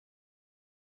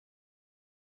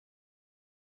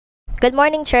Good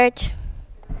morning, church.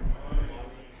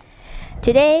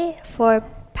 Today, for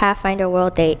Pathfinder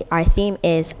World Day, our theme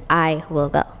is I Will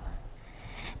Go.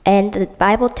 And the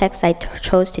Bible text I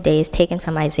chose today is taken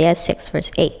from Isaiah 6,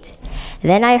 verse 8.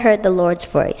 Then I heard the Lord's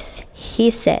voice. He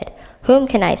said, "Whom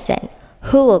can I send?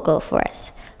 Who will go for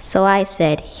us?" So I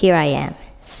said, "Here I am.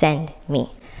 Send me."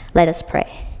 Let us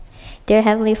pray. Dear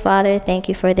Heavenly Father, thank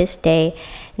you for this day.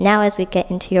 Now as we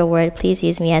get into your word, please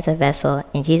use me as a vessel.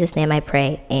 In Jesus' name I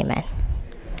pray, amen.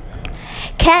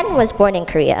 Ken was born in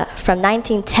Korea from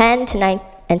 1910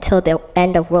 until the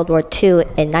end of World War II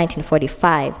in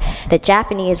 1945. The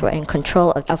Japanese were in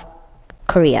control of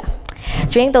Korea.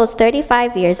 During those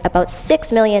 35 years, about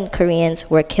 6 million Koreans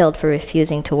were killed for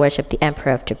refusing to worship the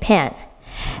Emperor of Japan.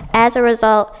 As a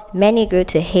result, many grew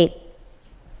to hate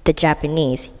the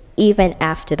Japanese even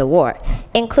after the war,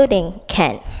 including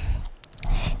Ken.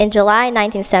 In July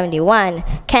 1971,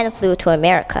 Ken flew to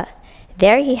America.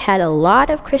 There he had a lot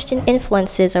of Christian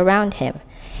influences around him.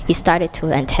 He started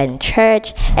to attend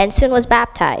church and soon was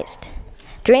baptized.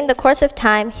 During the course of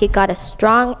time, he got a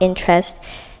strong interest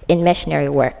in missionary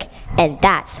work, and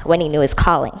that's when he knew his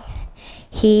calling.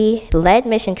 He led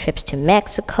mission trips to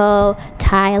Mexico,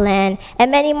 Thailand,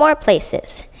 and many more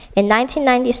places. In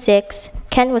 1996,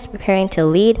 Ken was preparing to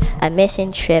lead a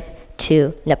mission trip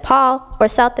to Nepal or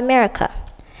South America.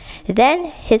 Then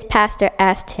his pastor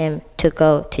asked him to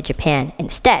go to Japan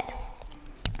instead.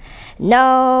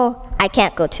 "No, I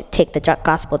can't go to take the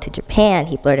gospel to Japan,"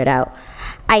 he blurted out.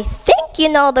 "I think you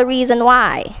know the reason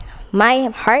why. My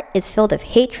heart is filled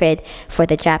of hatred for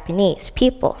the Japanese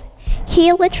people."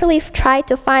 He literally tried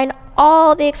to find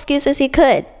all the excuses he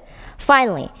could.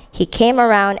 Finally, he came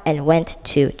around and went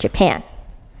to Japan.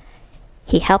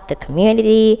 He helped the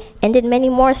community and did many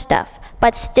more stuff,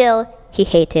 but still he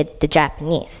hated the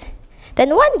Japanese.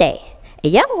 Then one day, a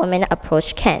young woman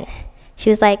approached Ken. She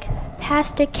was like,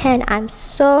 "Pastor Ken, I'm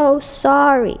so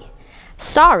sorry."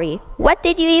 "Sorry? What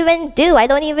did you even do? I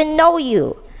don't even know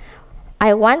you."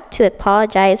 "I want to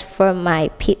apologize for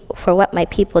what my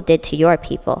people did to your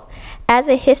people. As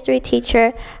a history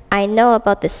teacher, I know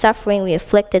about the suffering we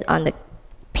inflicted on the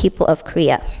people of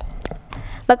Korea.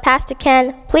 But Pastor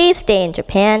Ken, please stay in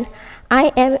Japan.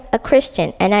 I am a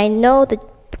Christian, and I know the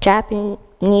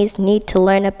Japanese need to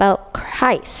learn about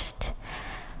Christ.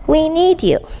 We need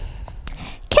you."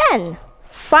 Ken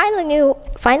finally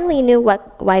knew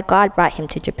why God brought him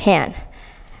to Japan.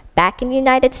 Back in the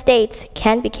United States,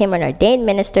 Ken became an ordained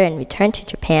minister and returned to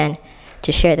Japan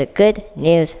to share the good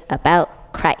news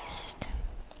about Christ.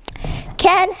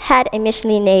 Ken had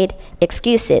initially made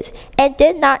excuses and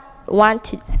did not want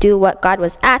to do what God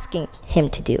was asking him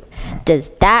to do. Does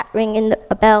that ring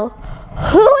a bell?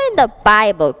 Who in the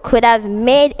Bible could have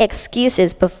made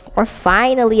excuses before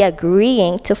finally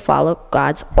agreeing to follow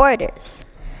God's orders?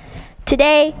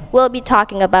 Today, we'll be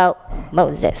talking about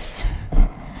Moses.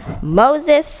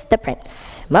 Moses the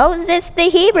prince. Moses the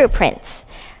Hebrew prince.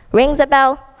 Rings a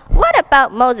bell? What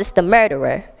about Moses the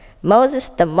murderer? Moses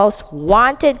the most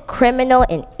wanted criminal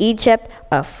in Egypt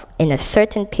in a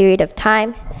certain period of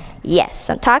time? Yes,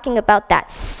 I'm talking about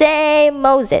that same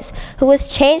Moses who was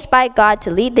changed by God to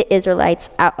lead the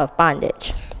Israelites out of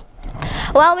bondage.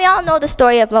 Well, we all know the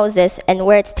story of Moses and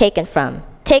where it's taken from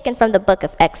the book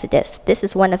of Exodus. This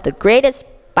is one of the greatest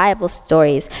Bible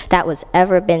stories that was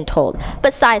ever been told,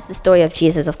 besides the story of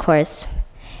Jesus, of course.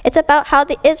 It's about how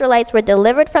the Israelites were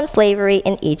delivered from slavery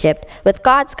in Egypt with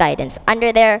God's guidance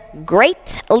under their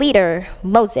great leader,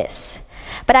 Moses.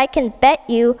 But I can bet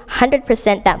you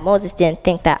 100% that Moses didn't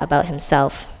think that about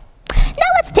himself. Now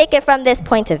let's take it from this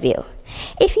point of view.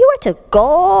 If you were to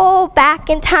go back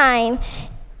in time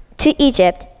to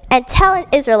Egypt and tell an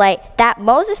Israelite that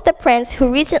Moses the prince,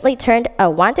 who recently turned a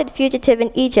wanted fugitive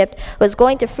in Egypt, was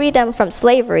going to free them from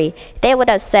slavery, they would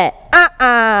have said,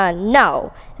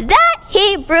 no. That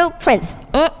Hebrew prince,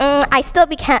 I still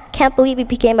can't believe he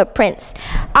became a prince.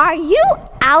 Are you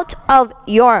out of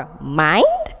your mind?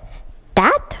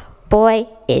 That boy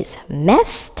is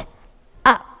messed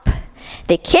up.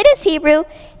 The kid is Hebrew,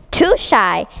 too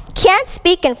shy, can't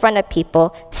speak in front of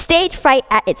people, stage fright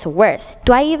at its worst.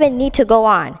 Do I even need to go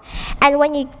on? And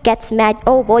when he gets mad,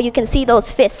 oh boy, you can see those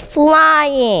fists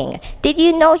flying. Did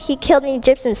you know he killed an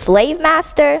Egyptian slave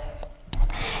master?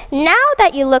 Now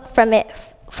that you look from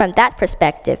that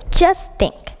perspective, just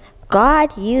think.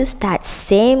 God used that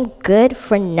same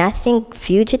good-for-nothing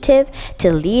fugitive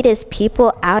to lead his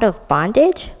people out of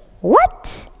bondage?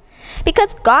 What?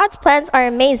 Because God's plans are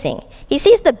amazing. He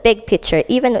sees the big picture,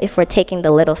 even if we're taking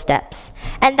the little steps.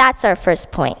 And that's our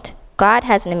first point. God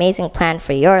has an amazing plan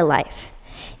for your life.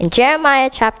 In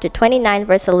Jeremiah chapter 29,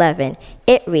 verse 11,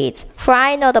 it reads, "For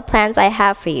I know the plans I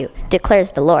have for you, declares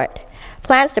the Lord.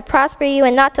 Plans to prosper you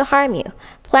and not to harm you.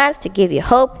 Plans to give you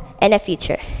hope and a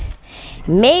future."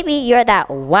 Maybe you're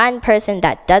that one person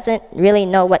that doesn't really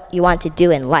know what you want to do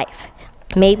in life.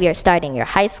 Maybe you're starting your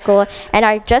high school and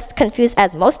are just confused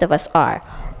as most of us are.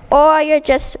 Or you're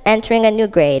just entering a new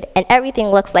grade and everything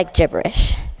looks like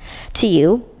gibberish to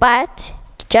you, but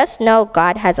just know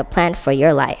God has a plan for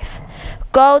your life.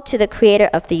 Go to the creator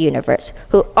of the universe,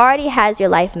 who already has your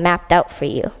life mapped out for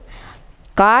you.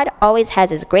 God always has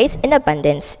his grace in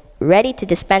abundance, ready to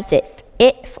dispense it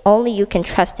if only you can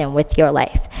trust him with your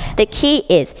life. The key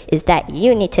is that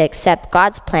you need to accept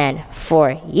God's plan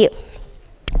for you.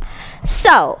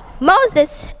 So,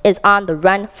 Moses is on the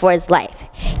run for his life.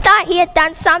 He thought he had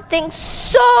done something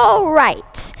so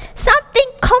right, something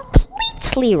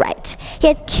completely right. He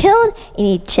had killed an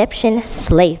Egyptian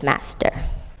slave master.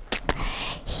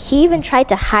 He even tried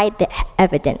to hide the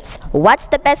evidence. What's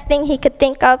the best thing he could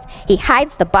think of? He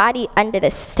hides the body under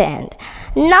the sand.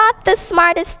 Not the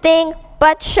smartest thing,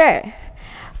 but sure.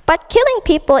 But killing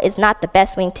people is not the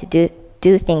best way to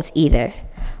do things either.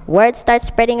 Word starts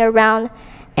spreading around,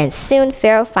 and soon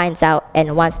Pharaoh finds out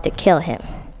and wants to kill him.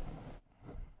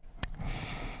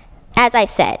 As I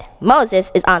said,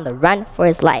 Moses is on the run for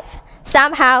his life.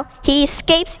 Somehow, he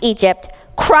escapes Egypt,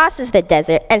 crosses the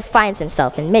desert, and finds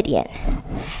himself in Midian.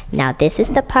 Now, this is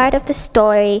the part of the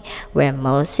story where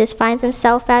Moses finds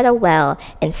himself at a well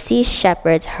and sees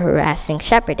shepherds harassing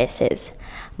shepherdesses.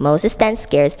 Moses then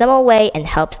scares them away and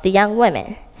helps the young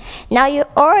women. Now, you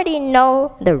already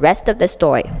know the rest of the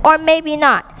story, or maybe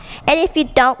not. And if you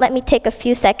don't, let me take a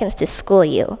few seconds to school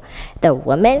you. The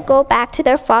women go back to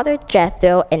their father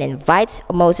Jethro and invites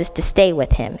Moses to stay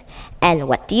with him. And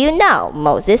what do you know?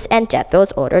 Moses and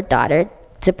Jethro's older daughter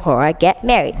Zipporah get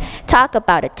married. Talk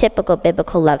about a typical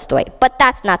biblical love story, but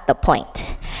that's not the point.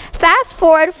 Fast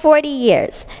forward 40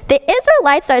 years. The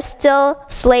Israelites are still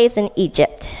slaves in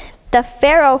Egypt. The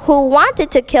Pharaoh who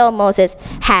wanted to kill Moses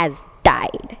has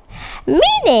died,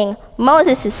 meaning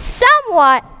Moses is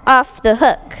somewhat off the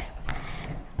hook.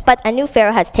 But a new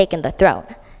Pharaoh has taken the throne.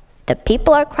 The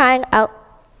people are crying out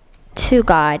to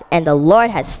God, and the Lord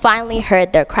has finally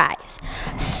heard their cries.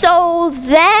 So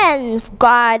then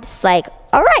God's like,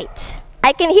 all right,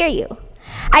 I can hear you.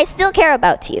 I still care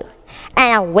about you.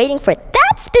 And I'm waiting for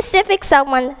that specific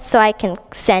someone so I can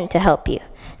send to help you.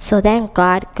 So then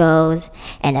God goes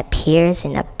and appears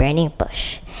in a burning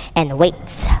bush and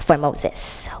waits for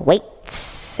Moses.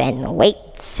 Waits and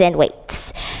waits and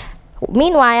waits.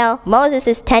 Meanwhile, Moses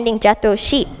is tending Jethro's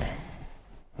sheep.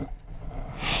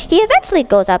 He eventually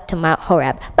goes up to Mount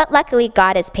Horeb, but luckily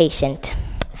God is patient.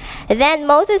 Then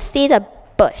Moses sees a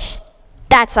bush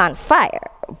that's on fire,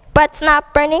 but's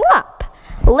not burning up.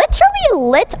 Literally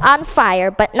lit on fire,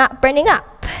 but not burning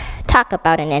up. Talk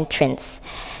about an entrance.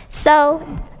 So,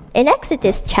 in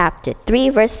Exodus chapter 3,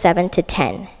 verse 7 to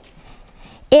 10,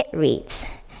 it reads,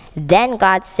 "Then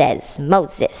God says,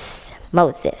 'Moses,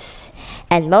 Moses.'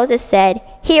 And Moses said,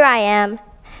 'Here I am.'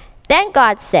 Then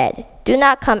God said, 'Do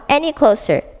not come any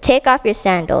closer. Take off your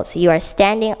sandals. You are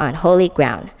standing on holy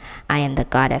ground. I am the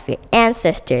God of your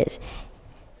ancestors.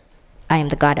 I am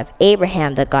the God of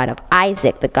Abraham, the God of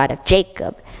Isaac, the God of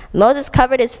Jacob.' Moses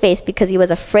covered his face because he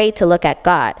was afraid to look at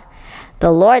God.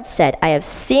 The Lord said, 'I have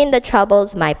seen the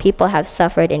troubles my people have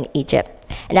suffered in Egypt,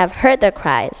 and I've heard their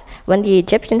cries when the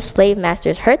Egyptian slave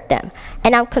masters hurt them,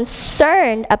 and I'm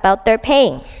concerned about their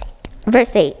pain.'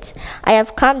 Verse 8, 'I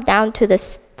have come down to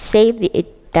save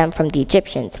them from the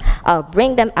Egyptians. I'll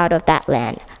bring them out of that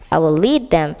land. I will lead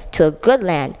them to a good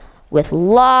land with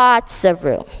lots of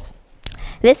room.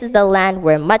 This is the land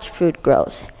where much fruit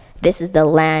grows. This is the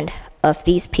land of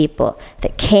these people, the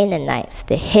Canaanites,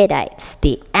 the Hittites,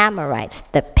 the Amorites,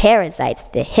 the Perizzites,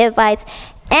 the Hivites,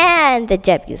 and the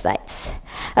Jebusites.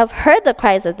 I've heard the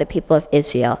cries of the people of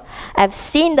Israel. I've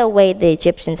seen the way the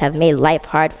Egyptians have made life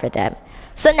hard for them.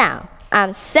 So now,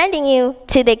 I'm sending you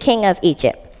to the king of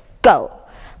Egypt. Go,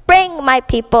 bring my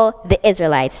people, the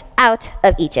Israelites, out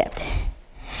of Egypt.'"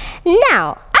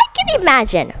 Now, I can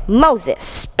imagine Moses,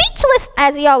 speechless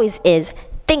as he always is,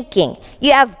 thinking,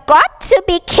 "You have got to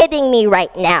be kidding me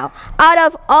right now. Out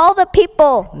of all the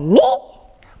people, me?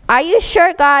 Are you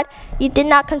sure, God, you did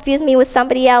not confuse me with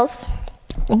somebody else?"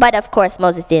 But of course,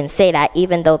 Moses didn't say that,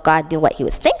 even though God knew what he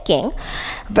was thinking.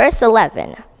 Verse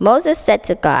 11, Moses said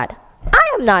to God, "I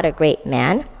am not a great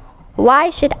man. Why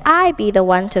should I be the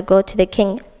one to go to the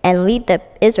king and lead the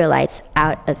Israelites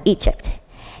out of Egypt?"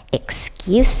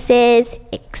 Excuses,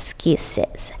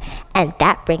 excuses. And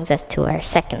that brings us to our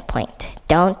second point.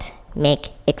 Don't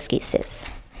make excuses.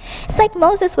 It's like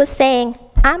Moses was saying,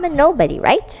 I'm a nobody,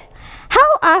 right? How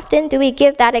often do we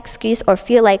give that excuse or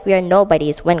feel like we are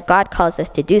nobodies when God calls us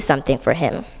to do something for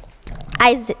him?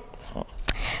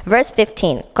 Verse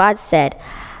 15, God said,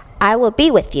 I will be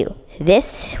with you.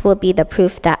 This will be the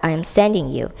proof that I am sending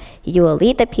you. You will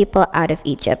lead the people out of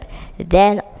Egypt.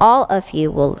 Then all of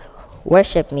you will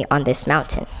worship me on this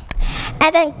mountain.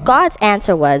 And then God's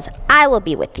answer was, I will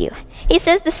be with you. He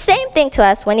says the same thing to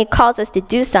us when he calls us to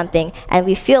do something and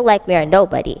we feel like we are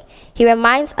nobody. He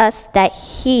reminds us that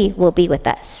he will be with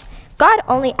us. God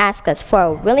only asks us for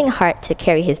a willing heart to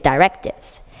carry his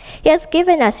directives. He has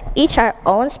given us each our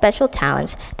own special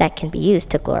talents that can be used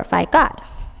to glorify God.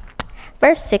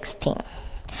 Verse 16,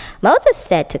 Moses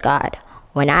said to God,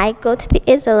 when I go to the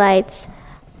Israelites,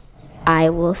 I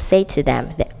will say to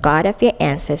them, the God of your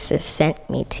ancestors sent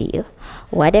me to you.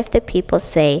 What if the people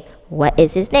say, what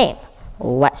is his name?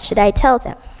 What should I tell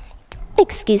them?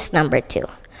 Excuse number 2.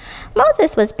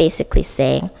 Moses was basically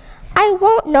saying, I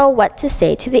won't know what to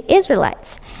say to the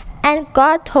Israelites. And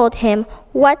God told him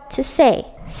what to say.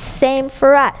 Same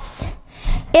for us.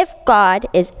 If God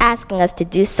is asking us to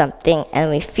do something and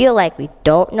we feel like we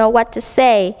don't know what to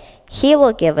say, he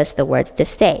will give us the words to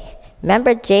say.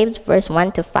 Remember James verse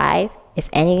 1 to 5? If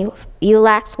any of you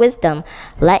lacks wisdom,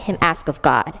 let him ask of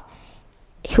God,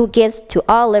 who gives to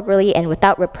all liberally and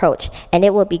without reproach, and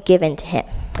it will be given to him.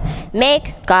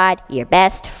 Make God your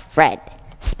best friend.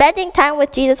 Spending time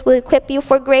with Jesus will equip you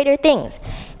for greater things.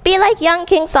 Be like young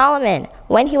King Solomon.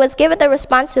 When he was given the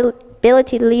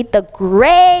responsibility to lead the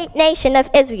great nation of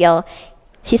Israel,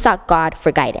 he sought God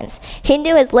for guidance. He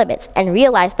knew his limits and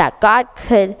realized that God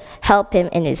could help him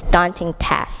in his daunting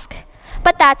task.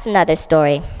 But that's another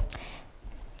story.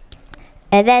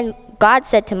 And then God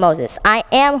said to Moses, I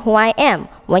am who I am.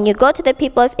 When you go to the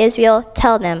people of Israel,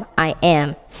 tell them, I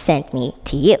am sent me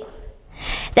to you.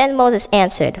 Then Moses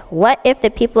answered, what if the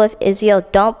people of Israel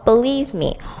don't believe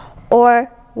me?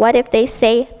 Or what if they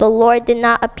say, the Lord did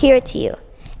not appear to you?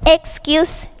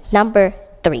 Excuse number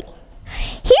 3.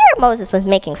 Here Moses was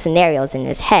making scenarios in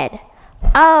his head.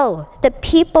 Oh, the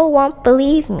people won't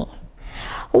believe me.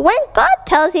 When God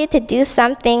tells you to do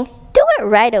something, do it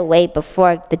right away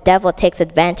before the devil takes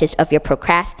advantage of your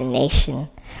procrastination.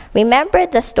 Remember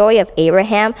the story of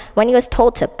Abraham when he was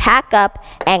told to pack up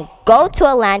and go to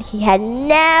a land he had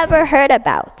never heard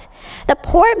about. The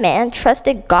poor man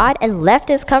trusted God and left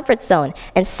his comfort zone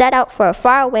and set out for a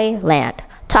faraway land.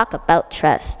 Talk about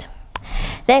trust.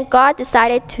 Then God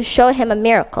decided to show him a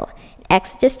miracle. In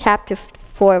Exodus chapter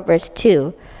 4 verse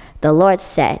 2, the Lord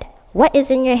said, what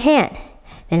is in your hand?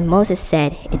 Then Moses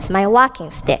said, it's my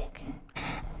walking stick.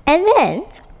 And then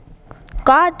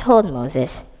God told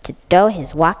Moses to throw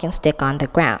his walking stick on the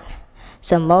ground.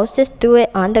 So Moses threw it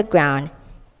on the ground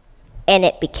and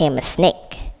it became a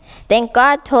snake. Then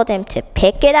God told him to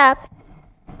pick it up,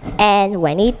 and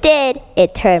when he did,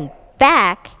 it turned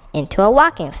back into a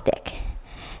walking stick.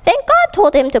 Then God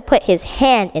told him to put his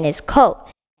hand in his coat,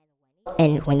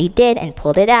 and when he did and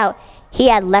pulled it out, he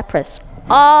had leprosy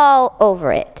all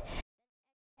over it.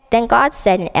 Then God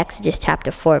said in Exodus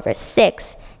chapter 4 verse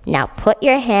 6, now put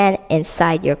your hand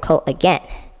inside your coat again.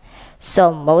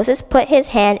 So Moses put his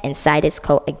hand inside his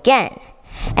coat again.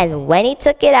 And when he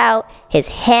took it out, his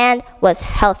hand was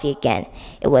healthy again.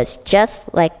 It was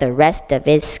just like the rest of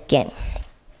his skin.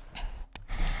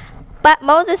 But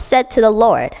Moses said to the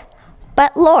Lord,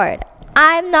 but Lord,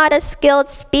 I'm not a skilled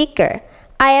speaker.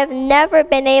 I have never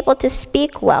been able to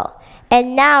speak well.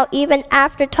 And now, even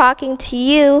after talking to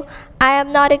you, I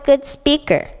am not a good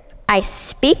speaker. I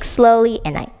speak slowly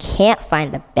and I can't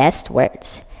find the best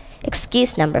words.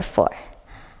 Excuse number 4.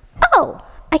 Oh,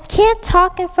 I can't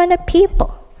talk in front of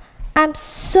people. I'm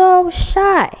so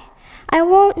shy. I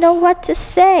won't know what to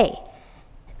say.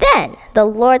 Then the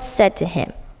Lord said to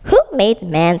him, who made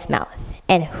man's mouth?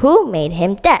 And who made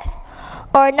him deaf,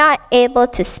 or not able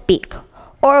to speak?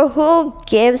 Or who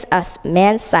gives us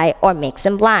man's sight or makes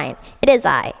him blind? It is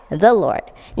I, the Lord.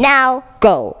 Now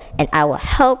go, and I will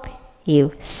help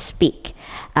you speak.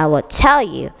 I will tell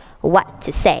you what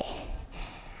to say.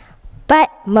 But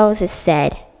Moses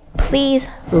said, please,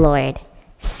 Lord,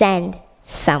 send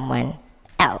someone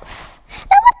else.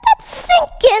 Now let that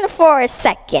sink in for a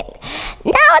second.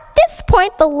 Now at this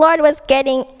point, the Lord was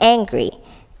getting angry.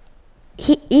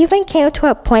 He even came to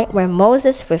a point where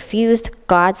Moses refused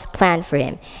God's plan for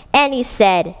him, and he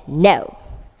said, no.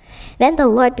 Then the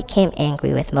Lord became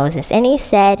angry with Moses, and he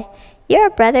said, your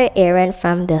brother Aaron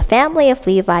from the family of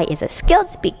Levi is a skilled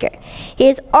speaker. He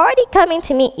is already coming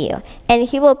to meet you, and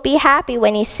he will be happy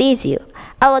when he sees you.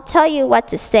 I will tell you what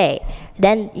to say.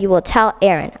 Then you will tell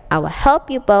Aaron. I will help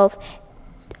you both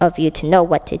of you to know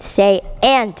what to say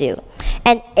and do.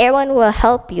 and Aaron will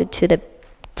help you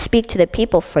speak to the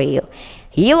people for you.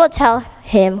 You will tell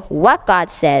him what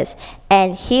God says,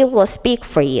 and he will speak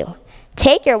for you.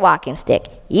 Take your walking stick,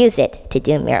 use it to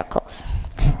do miracles.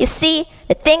 You see,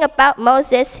 the thing about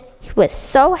Moses, he was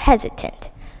so hesitant,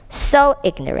 so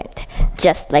ignorant,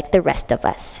 just like the rest of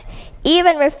us,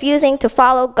 even refusing to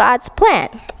follow God's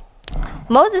plan.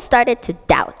 Moses started to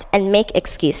doubt and make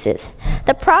excuses.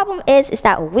 The problem is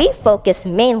that we focus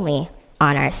mainly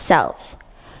on ourselves.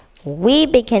 We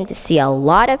begin to see a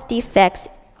lot of defects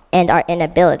and our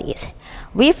inabilities.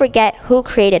 We forget who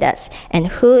created us and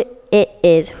who it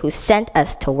is who sent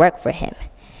us to work for him.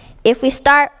 If we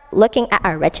start looking at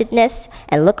our wretchedness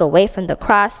and look away from the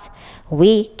cross,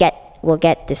 will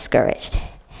get discouraged.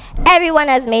 Everyone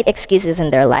has made excuses in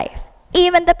their life,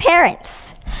 even the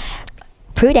parents.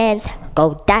 Prudence,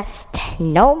 go dust.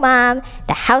 No, Mom,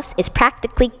 the house is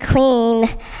practically clean.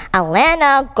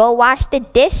 Alana, go wash the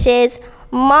dishes.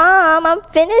 Mom, I'm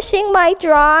finishing my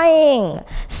drawing.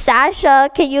 Sasha,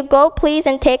 can you go please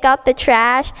and take out the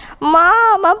trash?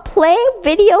 Mom, I'm playing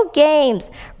video games.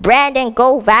 Brandon,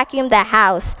 go vacuum the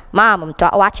house. Mom, I'm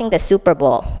watching the Super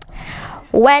Bowl.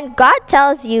 When God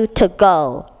tells you to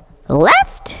go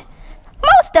left,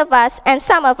 most of us and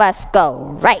some of us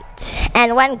go right.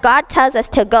 And when God tells us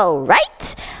to go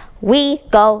right, we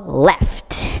go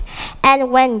left.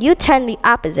 And when you turn the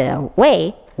opposite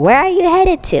way, where are you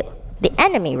headed to? The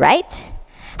enemy, right?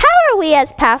 How are we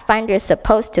as pathfinders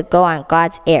supposed to go on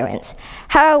God's errands?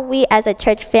 How are we as a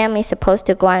church family supposed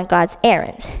to go on God's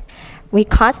errands? We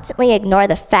constantly ignore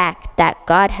the fact that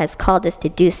God has called us to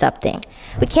do something.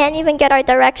 We can't even get our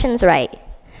directions right.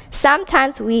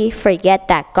 Sometimes we forget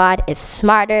that God is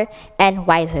smarter and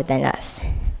wiser than us.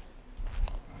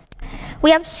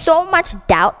 We have so much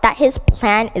doubt that his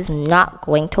plan is not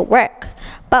going to work.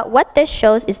 But what this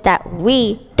shows is that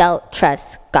we don't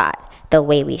trust God the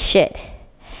way we should.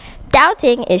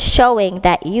 Doubting is showing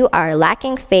that you are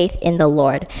lacking faith in the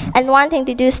Lord and wanting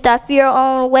to do stuff your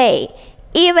own way,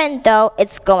 even though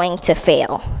it's going to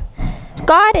fail.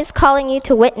 God is calling you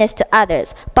to witness to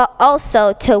others, but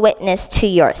also to witness to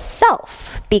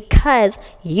yourself, because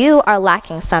you are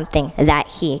lacking something that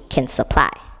he can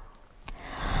supply.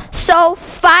 So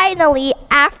finally,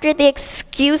 after the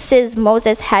excuses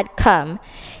Moses had come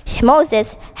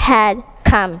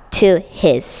to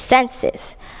his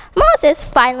senses. Moses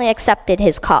finally accepted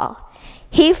his call.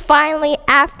 He finally,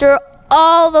 after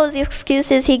all those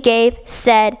excuses he gave,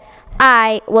 said,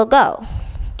 I will go.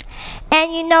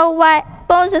 And you know what?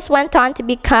 Moses went on to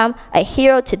become a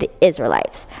hero to the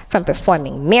Israelites, from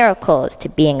performing miracles to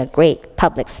being a great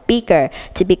public speaker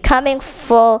to becoming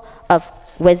full of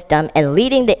wisdom and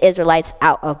leading the Israelites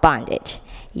out of bondage.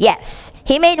 Yes,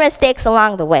 he made mistakes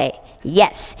along the way.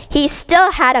 Yes, he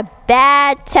still had a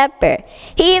bad temper.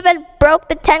 He even broke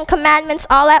the 10 Commandments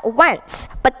all at once,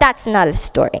 but that's another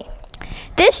story.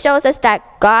 This shows us that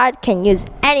God can use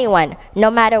anyone, no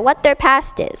matter what their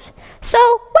past is. So,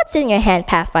 what's in your hand,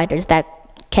 Pathfinders, that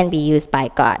can be used by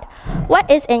God? What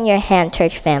is in your hand,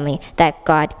 church family, that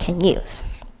God can use?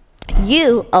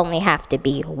 You only have to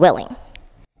be willing.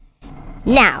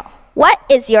 Now, what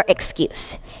is your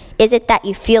excuse? Is it that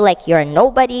you feel like you're a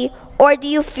nobody? Or do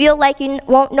you feel like you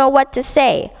won't know what to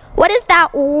say? What is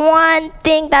that one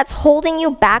thing that's holding you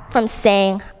back from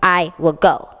saying, I will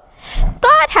go?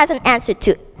 God has an answer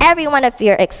to every one of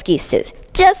your excuses,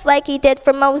 just like he did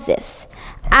for Moses.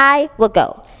 I will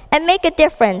go and make a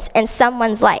difference in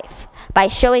someone's life by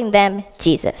showing them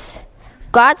Jesus.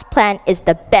 God's plan is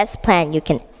the best plan you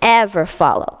can ever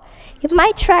follow. You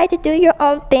might try to do your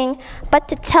own thing, but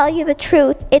to tell you the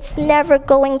truth, it's never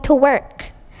going to work.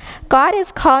 God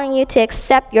is calling you to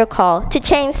accept your call to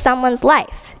change someone's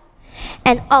life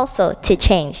and also to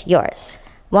change yours.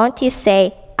 Won't you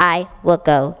say, I will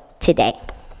go today?